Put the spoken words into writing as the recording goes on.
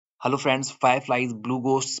Hello friends, Firefly's Blue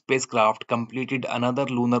Ghost spacecraft completed another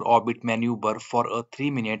lunar orbit maneuver for a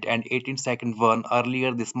 3-minute and 18-second one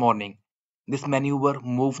earlier this morning. This maneuver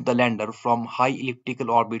moved the lander from high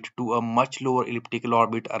elliptical orbit to a much lower elliptical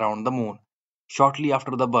orbit around the moon. Shortly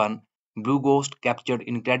after the burn, Blue Ghost captured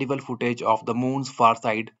incredible footage of the moon's far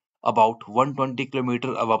side, about 120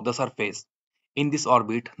 km above the surface. In this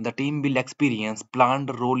orbit, the team will experience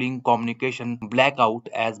planned rolling communication blackout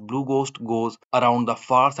as Blue Ghost goes around the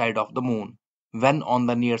far side of the moon. When on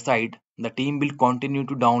the near side, the team will continue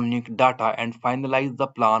to downlink data and finalize the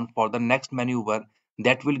plan for the next maneuver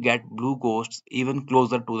that will get Blue Ghosts even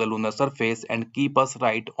closer to the lunar surface and keep us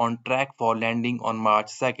right on track for landing on March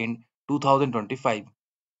 2nd, 2025.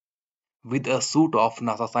 With a suite of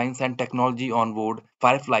NASA science and technology on board,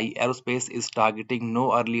 Firefly Aerospace is targeting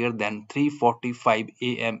no earlier than 3:45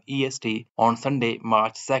 a.m. EST on Sunday,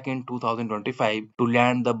 March 2nd, 2025, to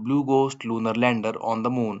land the Blue Ghost lunar lander on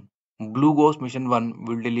the moon. Blue Ghost Mission 1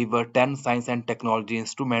 will deliver 10 science and technology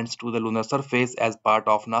instruments to the lunar surface as part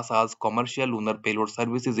of NASA's Commercial Lunar Payload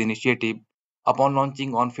Services initiative. Upon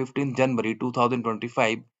launching on 15 January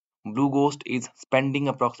 2025, Blue Ghost is spending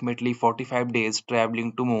approximately 45 days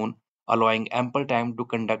traveling to Moon, allowing ample time to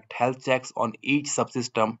conduct health checks on each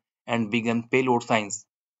subsystem and begin payload science.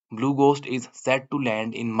 Blue Ghost is set to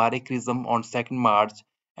land in Mare Crisium on 2nd March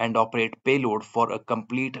and operate payload for a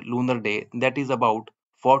complete lunar day, that is about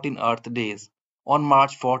 14 Earth days. On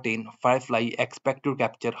March 14, Firefly expect to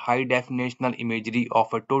capture high-definition imagery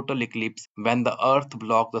of a total eclipse when the Earth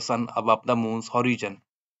blocks the Sun above the Moon's horizon.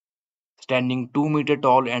 Standing 2 meter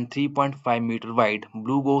tall and 3.5 meter wide,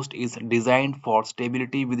 Blue Ghost is designed for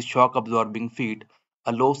stability with shock-absorbing feet,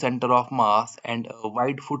 a low center of mass, and a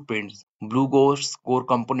wide footprints. Blue Ghost's core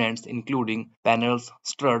components, including panels,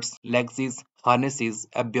 struts, legs, harnesses,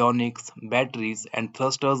 avionics, batteries, and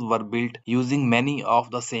thrusters, were built using many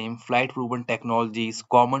of the same flight-proven technologies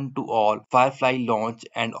common to all Firefly launch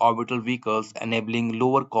and orbital vehicles, enabling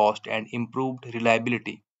lower cost and improved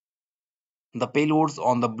reliability. The payloads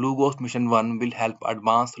on the Blue Ghost Mission 1 will help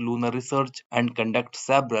advance lunar research and conduct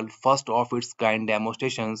several first-of-its-kind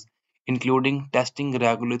demonstrations, including testing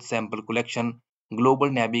regolith sample collection,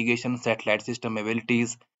 global navigation satellite system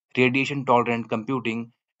abilities, radiation-tolerant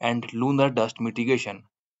computing, and lunar dust mitigation.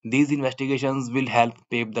 These investigations will help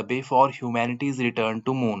pave the way for humanity's return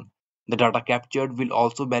to Moon. The data captured will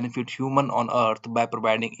also benefit humans on Earth by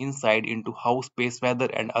providing insight into how space weather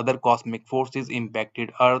and other cosmic forces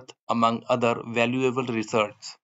impacted Earth, among other valuable research.